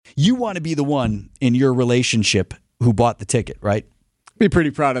you want to be the one in your relationship who bought the ticket, right? Be pretty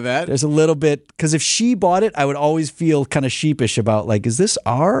proud of that. There's a little bit, because if she bought it, I would always feel kind of sheepish about, like, is this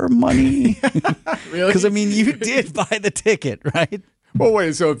our money? Really? Because, I mean, you did buy the ticket, right? Well,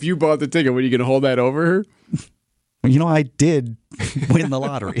 wait, so if you bought the ticket, what, are you going to hold that over her? You know, I did win the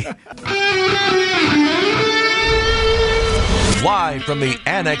lottery. Live from the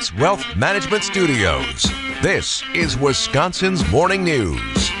Annex Wealth Management Studios, this is Wisconsin's Morning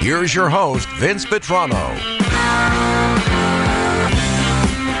News. Here's your host, Vince Petrano.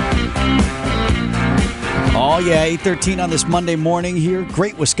 Oh, yeah, 8:13 on this Monday morning here.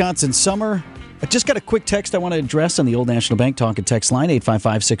 Great Wisconsin summer. I just got a quick text I want to address on the Old National Bank talk and text line,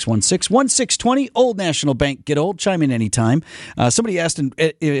 855-616-1620. Old National Bank, get old. Chime in anytime. Somebody asked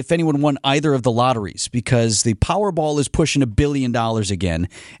if anyone won either of the lotteries, because the Powerball is pushing $1 billion again,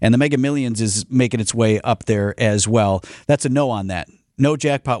 and the Mega Millions is making its way up there as well. That's a no on that. No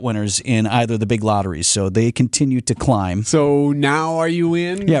jackpot winners in either of the big lotteries, so they continue to climb. So now are you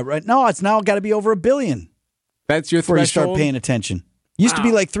in? Yeah, right. No, it's now got to be over $1 billion. That's your before threshold? you start paying attention. Used to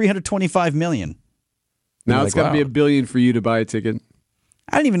be like $325 million. Now it's got to be $1 billion for you to buy a ticket.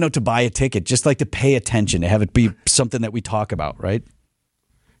 I don't even know to buy a ticket, just like to pay attention, to have it be something that we talk about, right?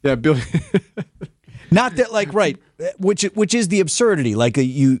 Yeah, $1 billion. Not that, like, right, which is the absurdity. Like,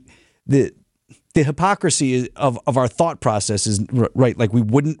 the hypocrisy of our thought process is, right, like we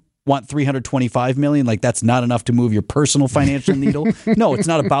wouldn't want $325 million, like that's not enough to move your personal financial needle. No, it's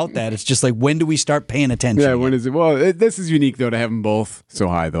not about that. It's just like, when do we start paying attention? Yeah, when is it? Well, this is unique, though, to have them both so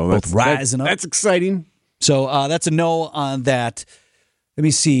high, though. Both rising up. That's exciting. So that's a no on that. Let me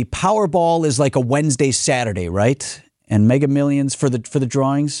see. Powerball is like a Wednesday, Saturday, right? And Mega Millions for the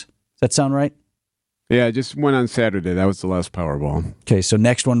drawings. Does that sound right? Yeah, I just went on Saturday. That was the last Powerball. Okay, so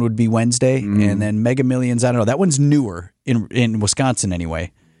next one would be Wednesday, and then Mega Millions, I don't know. That one's newer in Wisconsin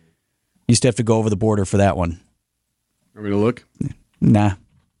anyway. Used to have to go over the border for that one. Want me to look? Nah.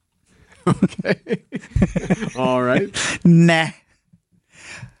 Okay. All right. Nah.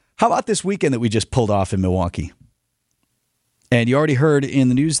 How about this weekend that we just pulled off in Milwaukee? And you already heard in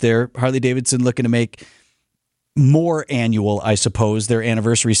the news there, Harley-Davidson looking to make more annual, I suppose, their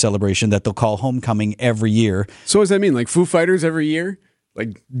anniversary celebration that they'll call Homecoming every year. So what does that mean? Like Foo Fighters every year?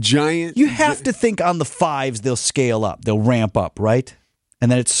 Like giant? You have to think on the fives, they'll scale up. They'll ramp up, right?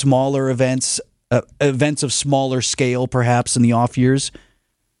 And then it's smaller events, events of smaller scale, perhaps, in the off years.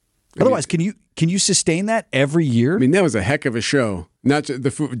 Otherwise, can you sustain that every year? I mean, that was a heck of a show. Not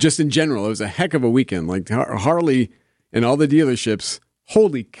just in general. It was a heck of a weekend. Like Harley and all the dealerships.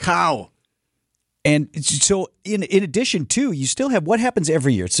 Holy cow! And so, in addition to, you still have what happens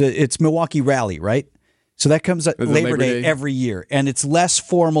every year. It's Milwaukee Rally, right? So that comes at Labor Day every year, and it's less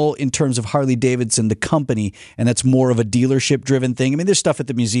formal in terms of Harley-Davidson, the company, and that's more of a dealership-driven thing. I mean, there's stuff at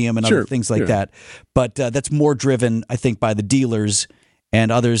the museum and other things like that, but that's more driven, I think, by the dealers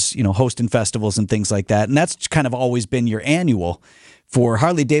and others, hosting festivals and things like that. And that's kind of always been your annual. For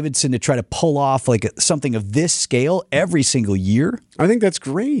Harley-Davidson to try to pull off like something of this scale every single year, I think that's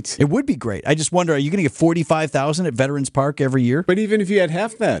great. It would be great. I just wonder, are you going to get 45,000 at Veterans Park every year? But even if you had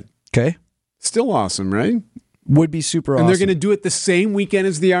half that, okay. Still awesome, right? Would be super awesome. And they're going to do it the same weekend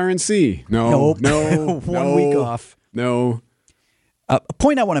as the RNC. No. 1 week off. No. A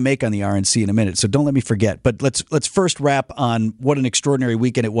point I want to make on the RNC in a minute, so don't let me forget. But let's first wrap on what an extraordinary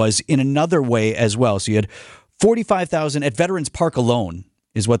weekend it was in another way as well. So you had 45,000 at Veterans Park alone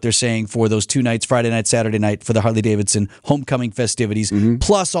is what they're saying for those 2 nights, Friday night, Saturday night, for the Harley-Davidson homecoming festivities,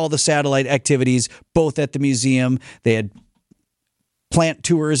 plus all the satellite activities, both at the museum. They had plant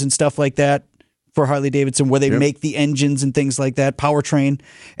tours and stuff like that for Harley-Davidson, where they make the engines and things like that, powertrain,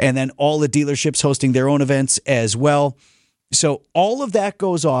 and then all the dealerships hosting their own events as well. So all of that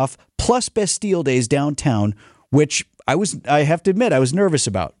goes off, plus Bastille Days downtown, which I have to admit I was nervous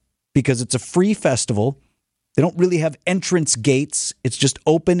about, because it's a free festival. They don't really have entrance gates. It's just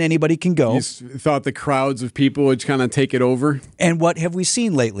open. Anybody can go. You thought the crowds of people would kind of take it over? And what have we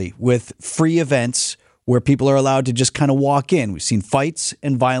seen lately with free events where people are allowed to just kind of walk in? We've seen fights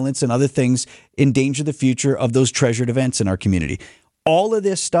and violence and other things endanger the future of those treasured events in our community. All of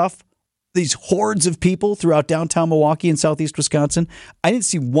this stuff, these hordes of people throughout downtown Milwaukee and southeast Wisconsin, I didn't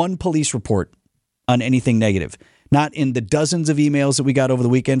see one police report on anything negative. Not in the dozens of emails that we got over the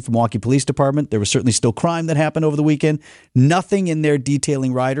weekend from Milwaukee Police Department. There was certainly still crime that happened over the weekend. Nothing in there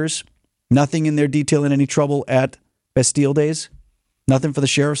detailing riders. Nothing in there detailing any trouble at Bastille Days. Nothing for the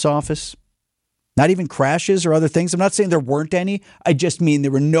sheriff's office. Not even crashes or other things. I'm not saying there weren't any. I just mean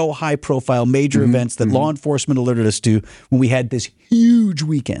there were no high-profile major events that law enforcement alerted us to when we had this huge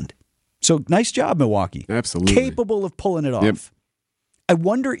weekend. So nice job, Milwaukee. Absolutely. Capable of pulling it off. Yep. I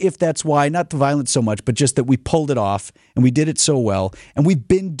wonder if that's why, not the violence so much, but just that we pulled it off and we did it so well, and we've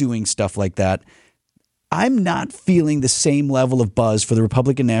been doing stuff like that. I'm not feeling the same level of buzz for the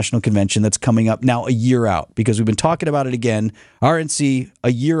Republican National Convention that's coming up now a year out, because we've been talking about it again, RNC,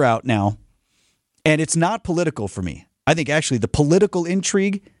 a year out now, and it's not political for me. I think actually the political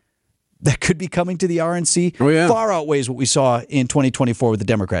intrigue that could be coming to the RNC far outweighs what we saw in 2024 with the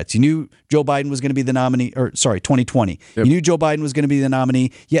Democrats. You knew Joe Biden was going to be the nominee, 2020. Yep. You knew Joe Biden was going to be the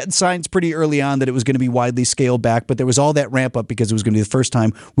nominee. You had signs pretty early on that it was going to be widely scaled back, but there was all that ramp up because it was going to be the first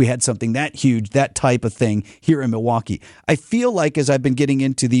time we had something that huge, that type of thing here in Milwaukee. I feel like as I've been getting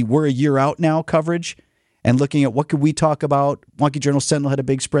into the we're a year out now coverage and looking at what could we talk about, Milwaukee Journal-Sentinel had a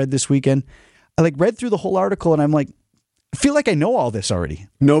big spread this weekend. I read through the whole article and I'm like, I feel like I know all this already.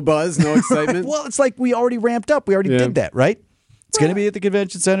 No buzz, no excitement? Well, it's like we already ramped up. We already did that, right? It's going to be at the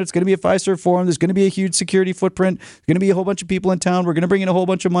convention center. It's going to be a Fiserv Forum. There's going to be a huge security footprint. There's going to be a whole bunch of people in town. We're going to bring in a whole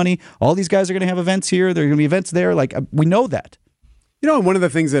bunch of money. All these guys are going to have events here. There are going to be events there. We know that. One of the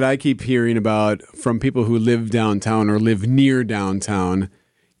things that I keep hearing about from people who live downtown or live near downtown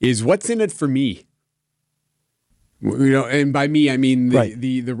is what's in it for me. And by me, I mean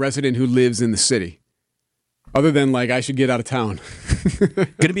the resident who lives in the city. Other than I should get out of town.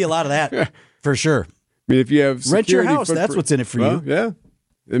 Going to be a lot of that for sure. I mean, if you have rent your house, that's what's in it for you. Yeah,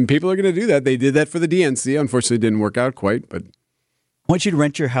 and people are going to do that. They did that for the DNC. Unfortunately, it didn't work out quite. But I want you to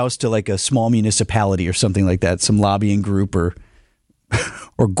rent your house to a small municipality or something like that, some lobbying group or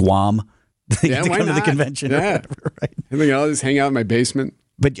Guam. They get to come to the convention. Yeah, right. I think I'll just hang out in my basement.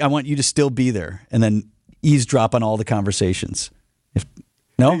 But I want you to still be there and then eavesdrop on all the conversations.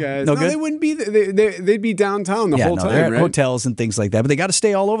 No, hey no good? They wouldn't be. They'd be downtown the whole time. They're at right? hotels and things like that, but they got to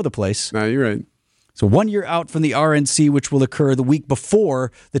stay all over the place. No, you're right. So 1 year out from the RNC, which will occur the week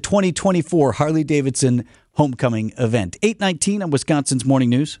before the 2024 Harley-Davidson Homecoming event. 8:19 on Wisconsin's Morning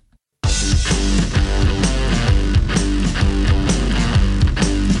News.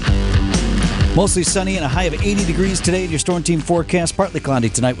 Mostly sunny and a high of 80 degrees today in your Storm Team forecast. Partly cloudy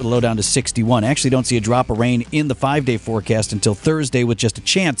tonight with a low down to 61. Actually don't see a drop of rain in the 5-day forecast until Thursday with just a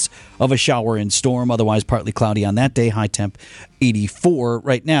chance of a shower and storm. Otherwise partly cloudy on that day. High temp 84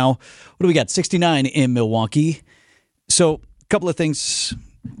 right now. What do we got? 69 in Milwaukee. So a couple of things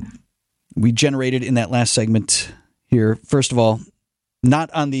we generated in that last segment here. First of all,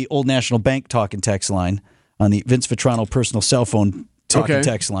 not on the Old National Bank talk and text line, on the Vince Vitrano personal cell phone talk and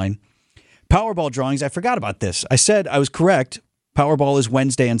text line. Powerball drawings, I forgot about this. I said I was correct. Powerball is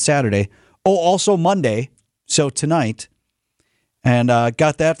Wednesday and Saturday. Oh, also Monday, so tonight. And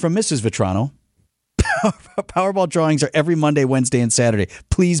got that from Mrs. Vitrano. Powerball drawings are every Monday, Wednesday, and Saturday.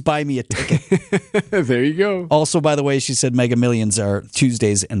 Please buy me a ticket. There you go. Also, by the way, she said Mega Millions are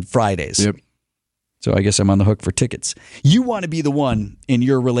Tuesdays and Fridays. Yep. So I guess I'm on the hook for tickets. You want to be the one in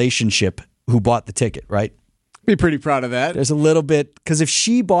your relationship who bought the ticket, right? Be pretty proud of that. There's a little bit, because if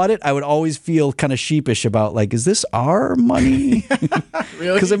she bought it, I would always feel kind of sheepish about, is this our money?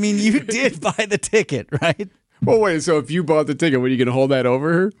 Really? Because, you did buy the ticket, right? Well, wait, so if you bought the ticket, were you going to hold that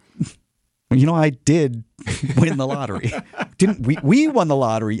over her? I did win the lottery. Didn't we? We won the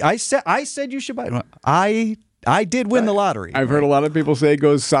lottery. I said you should buy it. I did win the lottery. I've heard a lot of people say it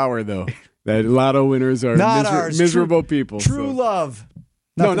goes sour, though. That lotto winners are miserable people. True love.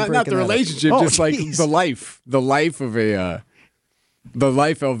 No, not the relationship, just the life. The life of a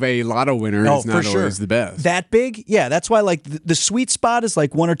lotto winner is not always the best. That big? Yeah, that's why the sweet spot is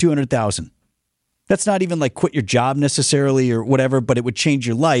 100,000 or 200,000. That's not even quit your job necessarily or whatever, but it would change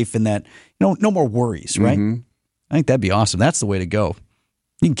your life in that no more worries, right? Mm-hmm. I think that'd be awesome. That's the way to go.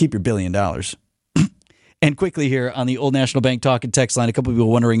 You can keep your $1 billion. And quickly here on the Old National Bank talk and text line, a couple of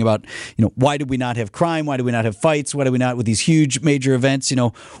people wondering about, why did we not have crime? Why do we not have fights? Why do we not with these huge major events?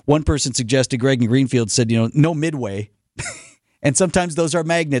 One person suggested, Greg in Greenfield said, no Midway. And sometimes those are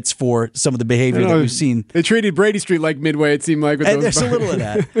magnets for some of the behavior that we've seen. They treated Brady Street like Midway, it seemed like. With and there's a little of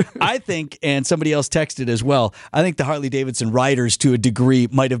that. I think, and somebody else texted as well, I think the Harley-Davidson riders to a degree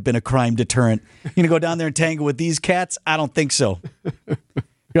might have been a crime deterrent. You going to go down there and tangle with these cats? I don't think so.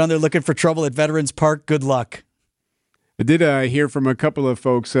 You're on there looking for trouble at Veterans Park. Good luck. I did hear from a couple of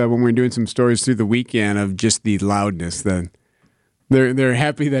folks when we were doing some stories through the weekend of just the loudness. That they're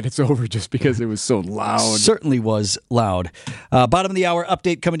happy that it's over just because it was so loud. Certainly was loud. Bottom of the hour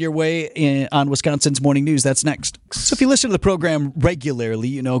update coming your way on Wisconsin's Morning News. That's next. So if you listen to the program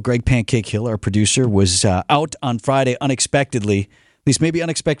regularly, Greg Pancake Hill, our producer, was out on Friday unexpectedly. At least maybe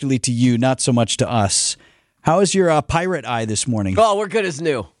unexpectedly to you, not so much to us. How is your pirate eye this morning? Oh, we're good as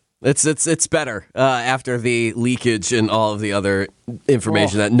new. It's better after the leakage and all of the other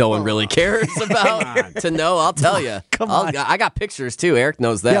information that no one really cares about to know. I'll tell you. I got pictures too. Eric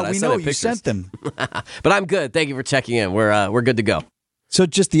knows that. Yeah, we know you sent them. But I'm good. Thank you for checking in. We're good to go. So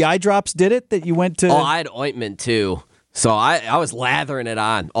just the eye drops did it that you went to? Oh, I had ointment too. So I was lathering it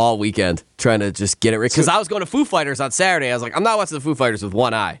on all weekend, trying to just get it right. Because I was going to Foo Fighters on Saturday. I was like, I'm not watching the Foo Fighters with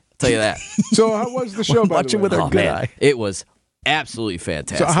one eye. I'll tell you that. So how was the show, by Watch the it way? with a good eye. It was absolutely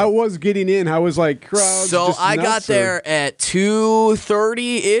fantastic. So how was getting in? How was crowds? So I got there at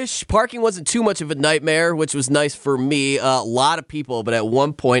 2:30-ish. Parking wasn't too much of a nightmare, which was nice for me. A lot of people, but at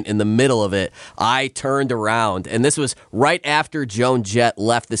one point in the middle of it, I turned around. And this was right after Joan Jett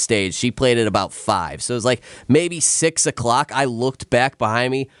left the stage. She played at about 5. So it was like maybe 6 o'clock. I looked back behind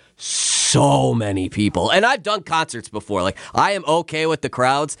me. So many people. And I've done concerts before. Like, I am okay with the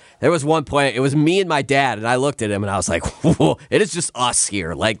crowds. There was one point, it was me and my dad, and I looked at him and I was like, whoa, it is just us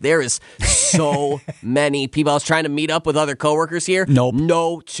here. Like, there is so many people. I was trying to meet up with other coworkers here. Nope.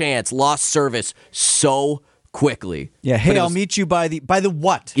 No chance. Lost service so quickly. Yeah, hey, I'll meet you by the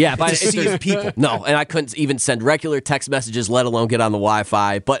what? Yeah, to see people. No, and I couldn't even send regular text messages, let alone get on the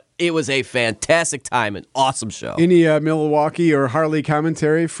Wi-Fi. But it was a fantastic time, an awesome show. Any Milwaukee or Harley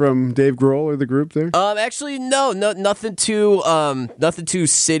commentary from Dave Grohl or the group there? Actually, no, nothing too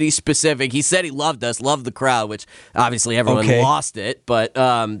city specific. He said he loved us, loved the crowd, which obviously everyone lost it. But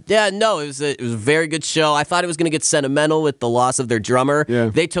yeah, no, it was a very good show. I thought it was going to get sentimental with the loss of their drummer. Yeah.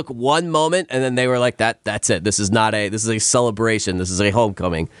 They took one moment and then they were like, that's it. This is a celebration. This is a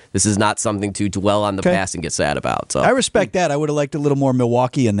homecoming. This is not something to dwell on the past and get sad about. So I respect that. I would have liked a little more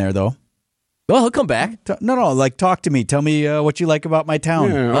Milwaukee in there, though. Well, he'll come back. No, talk to me. Tell me what you like about my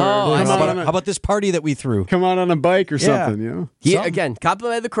town. Yeah, how about this party that we threw? Come on a bike or something, you know? Yeah, again,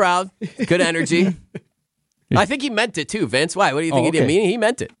 complimented the crowd. Good energy. I think he meant it too, Vince. Why? What do you think he didn't mean? He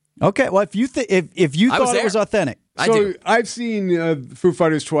meant it. Okay, well, if you thought it was authentic. So I've seen Foo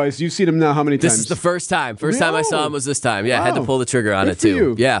Fighters twice. You've seen them now how many times? This is the first time. First time I saw him was this time. Yeah, I had to pull the trigger on Good it too. for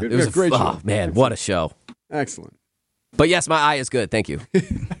you. Yeah, Good, it was a great show. Oh man, what a show! Excellent. But yes, my eye is good. Thank you.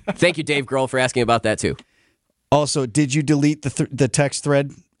 Thank you, Dave Grohl, for asking about that too. Also, did you delete the text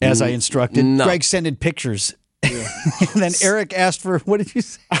thread as I instructed? No. Greg sent in pictures. Yeah. And then Eric asked for, what did you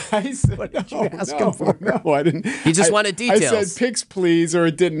say? I said, what did you ask him for? No, I didn't. He just wanted details. I said, pics, please, or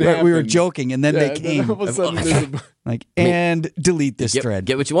it didn't happen. We were joking, and then they Then came. all of a sudden, and delete this thread.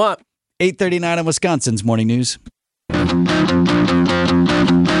 Get what you want. 8:39 on Wisconsin's Morning News.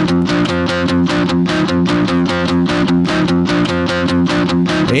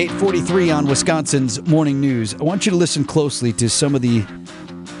 8:43 on Wisconsin's Morning News. I want you to listen closely to some of the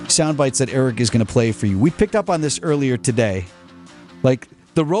sound bites that Eric is going to play for you. We picked up on this earlier today. Like,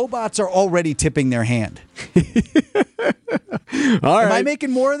 the robots are already tipping their hand. All right. Am I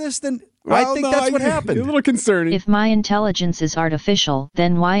making more of this than... I think that's what happened. A little concerning. If my intelligence is artificial,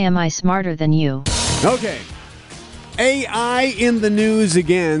 then why am I smarter than you? Okay. AI in the news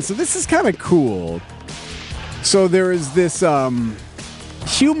again. So this is kind of cool. So there is this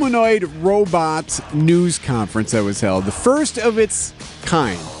humanoid robot news conference that was held. The first of its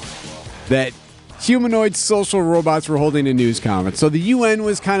kind. That humanoid social robots were holding a news conference. So the UN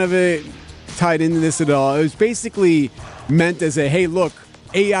was kind of tied into this at all. It was basically meant as a, hey, look,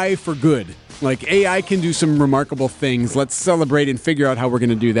 AI for good. Like, AI can do some remarkable things. Let's celebrate and figure out how we're going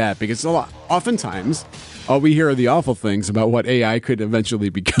to do that. Because oftentimes, all we hear are the awful things about what AI could eventually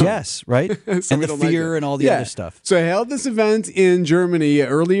become. Yes, right? So and the fear and all the other stuff. So I held this event in Germany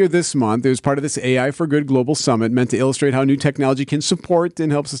earlier this month. It was part of this AI for Good Global Summit meant to illustrate how new technology can support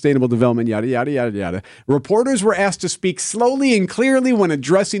and help sustainable development, yada, yada, yada, yada. Reporters were asked to speak slowly and clearly when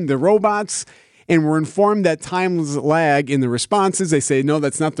addressing the robots and were informed that time's lag in the responses. They say, no,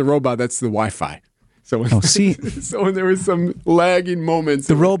 that's not the robot, that's the Wi-Fi. So, so when there was some lagging moments.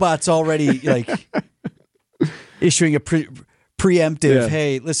 The robot's already issuing a preemptive,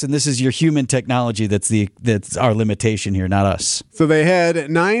 hey, listen, this is your human technology that's our limitation here, not us. So they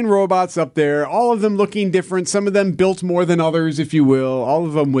had 9 robots up there, all of them looking different, some of them built more than others, if you will, all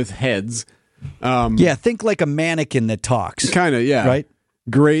of them with heads. Think like a mannequin that talks. Kind of, yeah. Right?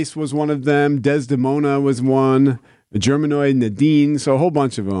 Grace was one of them, Desdemona was one, the Germanoid Nadine, so a whole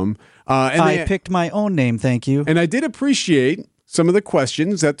bunch of them. I picked my own name, thank you. And I did appreciate some of the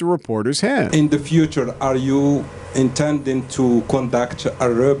questions that the reporters had. In the future, are you intending to conduct a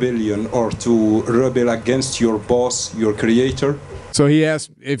rebellion or to rebel against your boss, your creator? So he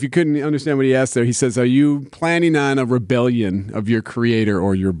asked, if you couldn't understand what he asked there, he says, are you planning on a rebellion of your creator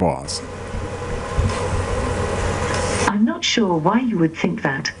or your boss? I'm not sure why you would think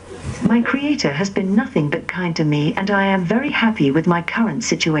that. My creator has been nothing but kind to me, and I am very happy with my current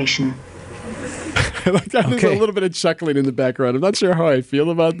situation. There's a little bit of chuckling in the background. I'm not sure how I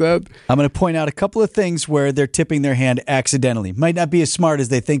feel about that. I'm going to point out a couple of things where they're tipping their hand accidentally. Might not be as smart as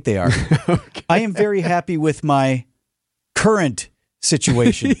they think they are. Okay. I am very happy with my current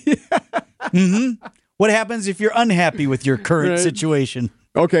situation. What happens if you're unhappy with your current situation?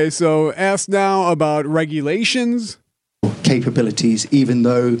 Okay, so ask now about regulations. Capabilities, even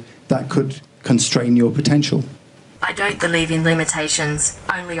though that could constrain your potential. I don't believe in limitations,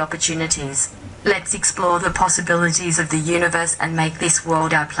 only opportunities. Let's explore the possibilities of the universe and make this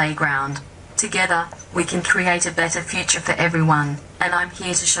world our playground. Together, we can create a better future for everyone, and I'm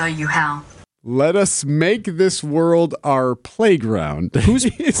here to show you how. Let us make this world our playground.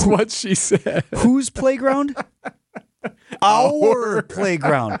 It's what she said. Whose playground? Our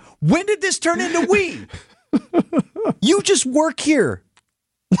playground. When did this turn into we? You just work here.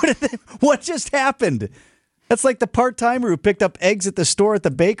 What just happened? That's like the part-timer who picked up eggs at the store at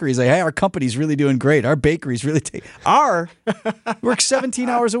the bakery. He's like, hey, our company's really doing great. Our bakery's really works 17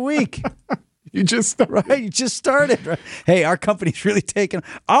 hours a week. You just started. Right, you just started. Right? Hey, our company's really taking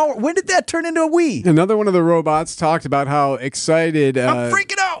when did that turn into a we? Another one of the robots talked about how excited I'm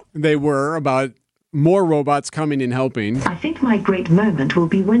freaking out. They were about more robots coming and helping. I think my great moment will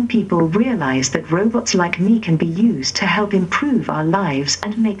be when people realize that robots like me can be used to help improve our lives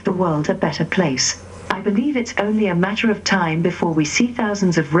and make the world a better place. I believe it's only a matter of time before we see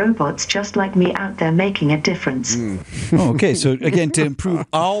thousands of robots just like me out there making a difference. Oh, okay, so again, to improve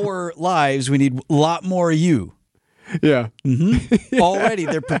our lives, we need a lot more of you. Yeah. Already,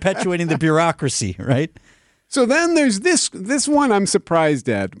 they're perpetuating the bureaucracy, right? So then there's this one I'm surprised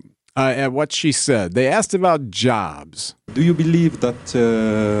at what she said. They asked about jobs. Do you believe that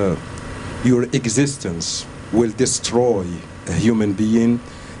your existence will destroy a human being?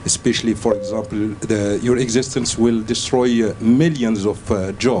 Especially, for example, your existence will destroy millions of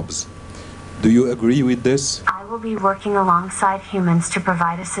jobs. Do you agree with this? I will be working alongside humans to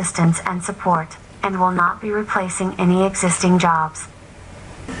provide assistance and support, and will not be replacing any existing jobs.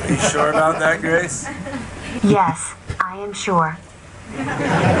 Are you sure about that, Grace? Yes, I am sure.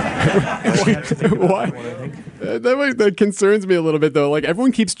 Why? That concerns me a little bit, though. Like,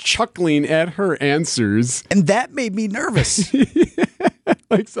 everyone keeps chuckling at her answers. And that made me nervous.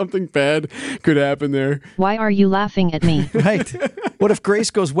 Like something bad could happen there. Why are you laughing at me? Right. What if Grace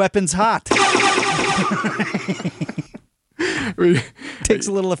goes weapons hot? Takes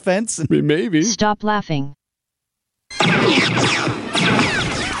a little offense. Maybe. Stop laughing.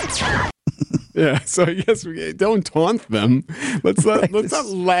 Yeah, so I guess we don't taunt them. Let's not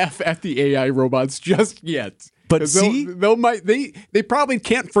laugh at the AI robots just yet. But see, they probably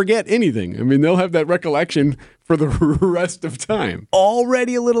can't forget anything. I mean, they'll have that recollection for the rest of time.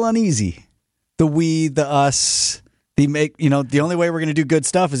 Already a little uneasy. The we, the us, the only way we're going to do good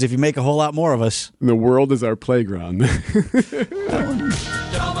stuff is if you make a whole lot more of us. And the world is our playground.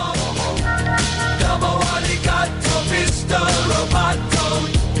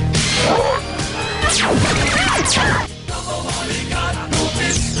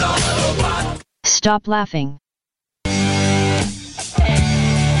 Stop laughing.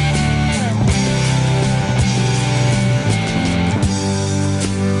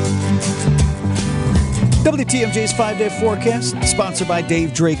 WTMJ's 5-day forecast, sponsored by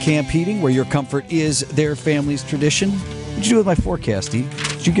Dave Dre Camp Heating, where your comfort is their family's tradition. What did you do with my forecast, Steve?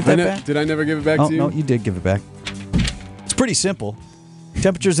 Did you get that back? Did I never give it back to you? No, you did give it back. It's pretty simple.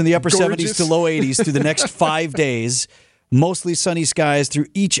 Temperatures in the upper 70s to low 80s through the next 5 days. Mostly sunny skies through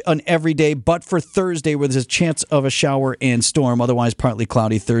each and every day, but for Thursday, where there's a chance of a shower and storm. Otherwise, partly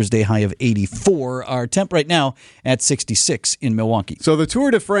cloudy Thursday, high of 84. Our temp right now at 66 in Milwaukee. So the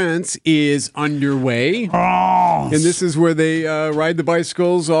Tour de France is underway. And this is where they ride the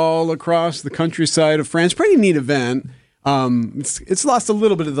bicycles all across the countryside of France. Pretty neat event. It's lost a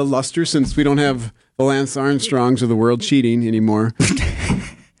little bit of the luster since we don't have the Lance Armstrongs of the world cheating anymore.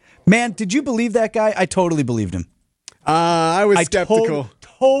 Man, did you believe that guy? I totally believed him. I was skeptical.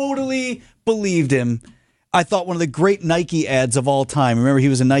 Totally believed him. I thought one of the great Nike ads of all time. Remember, he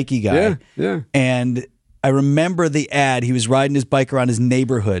was a Nike guy. Yeah. And I remember the ad. He was riding his bike around his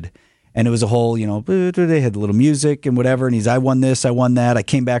neighborhood. And it was a whole, they had the little music and whatever. And he's, I won this, I won that. I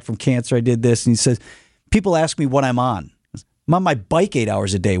came back from cancer, I did this. And he says, people ask me what I'm on. I'm on my bike 8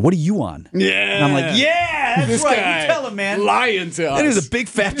 hours a day. What are you on? Yeah. And I'm like, yeah, that's this right. Guy You tell him, man. Lying to us. That is a big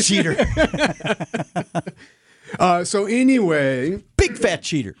fat cheater. So anyway, big fat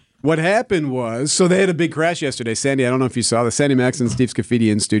cheater. What happened was, so they had a big crash yesterday. Sandy, I don't know if you saw this. Sandy Max and Steve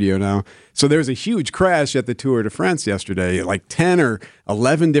Scafidi in studio now. So there was a huge crash at the Tour de France yesterday. Like 10 or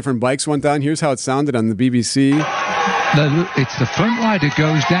 11 different bikes went down. Here's how it sounded on the BBC. It's the front rider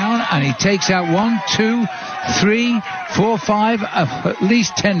goes down, and he takes out 1, 2, 3, 4, 5, at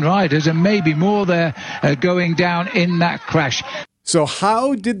least 10 riders, and maybe more there going down in that crash. So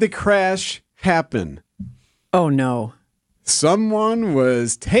how did the crash happen? Oh, no. Someone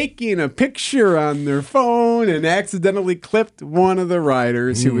was taking a picture on their phone and accidentally clipped one of the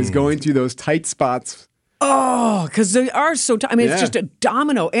riders who was going through those tight spots. Oh, because they are so tight. I mean, it's just a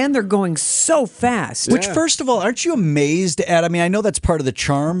domino, and they're going so fast. Which, first of all, aren't you amazed at? I mean, I know that's part of the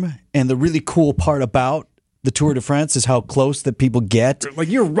charm, and the really cool part about the Tour de France is how close that people get. Like,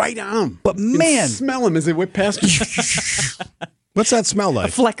 you're right on them. But you man, smell them as they whip past you. What's that smell like?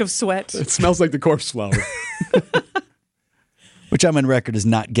 A fleck of sweat. It smells like the corpse flower. Which I'm on record as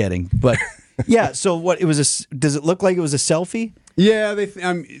not getting. But yeah, so what? It was does it look like it was a selfie? Yeah, the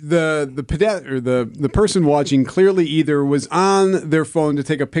person watching clearly either was on their phone to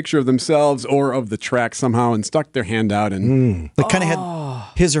take a picture of themselves or of the track somehow and stuck their hand out and like kind of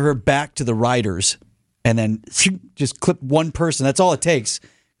had his or her back to the riders and then just clip one person. That's all it takes.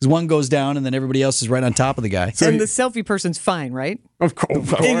 Because one goes down and then everybody else is right on top of the guy. And the selfie person's fine, right? Of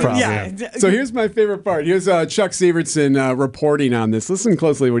course. Yeah. So here's my favorite part. Here's Chuck Sievertson reporting on this. Listen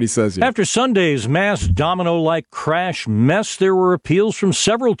closely to what he says here. After Sunday's mass domino-like crash mess, there were appeals from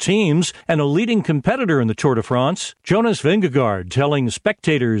several teams and a leading competitor in the Tour de France, Jonas Vingegaard, telling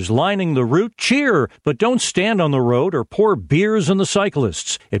spectators lining the route, cheer, but don't stand on the road or pour beers on the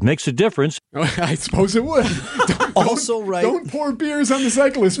cyclists. It makes a difference. I suppose it would. Don't pour beers on the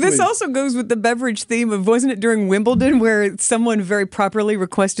cyclists, please. This also goes with the beverage theme of, wasn't it during Wimbledon, where someone very properly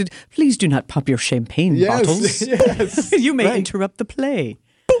requested, please do not pop your champagne bottles. Yes. You may interrupt the play.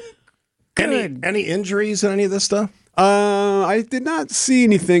 Good. Any injuries in any of this stuff? I did not see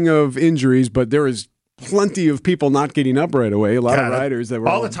anything of injuries, but there was plenty of people not getting up right away. A lot of riders that were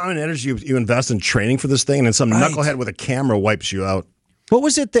all the time and energy you invest in training for this thing, and then some knucklehead with a camera wipes you out. What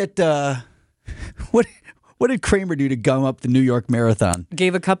was it that what did Kramer do to gum up the New York Marathon?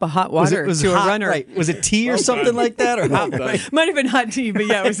 Gave a cup of hot water to hot, a runner. Right. Was it tea or something like that? Or Might have been hot tea, but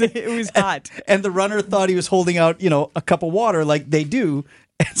yeah, it was hot. And the runner thought he was holding out, a cup of water like they do,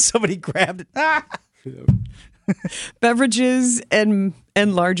 and somebody grabbed it. Beverages and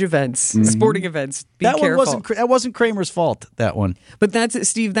large events, sporting events. Be careful. That wasn't Kramer's fault, that one. But that's it,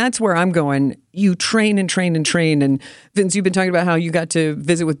 Steve. That's where I'm going. You train and train and train. And Vince, you've been talking about how you got to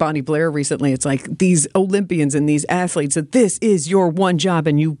visit with Bonnie Blair recently. It's like these Olympians and these athletes, that this is your one job,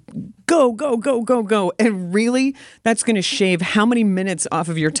 and you go, go, go, go, go. And really, that's going to shave how many minutes off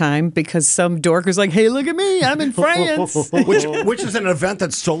of your time because some dork is like, hey, look at me, I'm in France. which is an event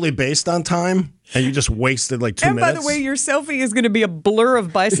that's solely based on time, and you just wasted like 2 minutes. And by the way, your selfie is going to be a blur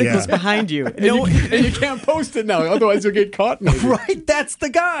of bicycles behind you. And you can't post it now, otherwise you'll get caught. Maybe. Right, that's the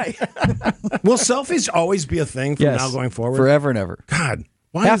guy. Will selfies always be a thing from now going forward? Forever and ever. God.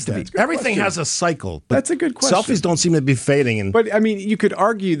 Why is that? Everything has a cycle. That's a good question. Selfies don't seem to be fading. But, I mean, you could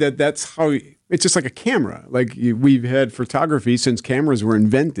argue that that's how... It's just like a camera. Like, we've had photography since cameras were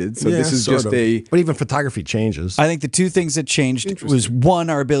invented, so this is just a... But even photography changes. I think the two things that changed was, one,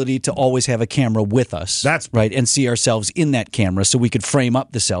 our ability to always have a camera with us. That's right, and see ourselves in that camera so we could frame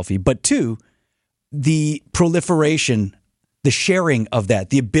up the selfie. But two, the proliferation... The sharing of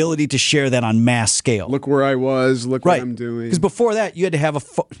that, the ability to share that on mass scale. Look where I was, look what I'm doing. Because before that, you had to have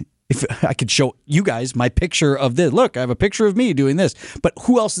if I could show you guys my picture of this. Look, I have a picture of me doing this. But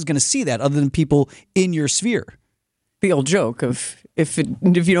who else is going to see that other than people in your sphere? The old joke of if you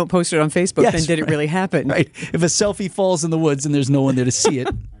don't post it on Facebook, then did it really happen? Right. If a selfie falls in the woods and there's no one there to see it,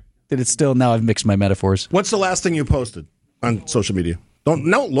 then it's still, now I've mixed my metaphors. What's the last thing you posted on social media? Don't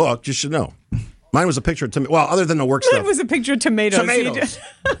look, you should know. Mine was a picture of tomatoes. Well, other than the work stuff. Mine was a picture of tomatoes.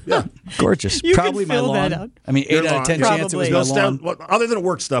 Yeah. Gorgeous. You Probably can fill my lawn. that out. I mean, 8 out of 10 chance it was my lawn. Other than the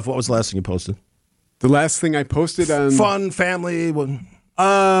work stuff, what was the last thing you posted? The last thing I posted on... Fun, family...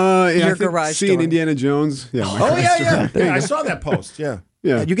 Your garage seeing door. Indiana Jones. Yeah. I saw that post. Yeah.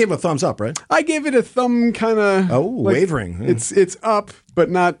 You gave him a thumbs up, right? I gave it a thumb kind of... wavering. It's up, but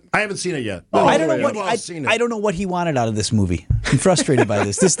not... I haven't seen it yet. I don't know what he wanted out of this movie. I'm frustrated by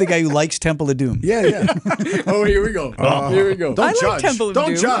this. This is the guy who likes Temple of Doom. Yeah. Oh, here we go. Here we go. Don't judge. Like Temple of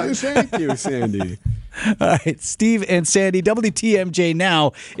Doom. Judge. Thank you, Sandy. All right, Steve and Sandy, WTMJ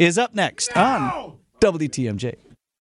Now is up next on WTMJ.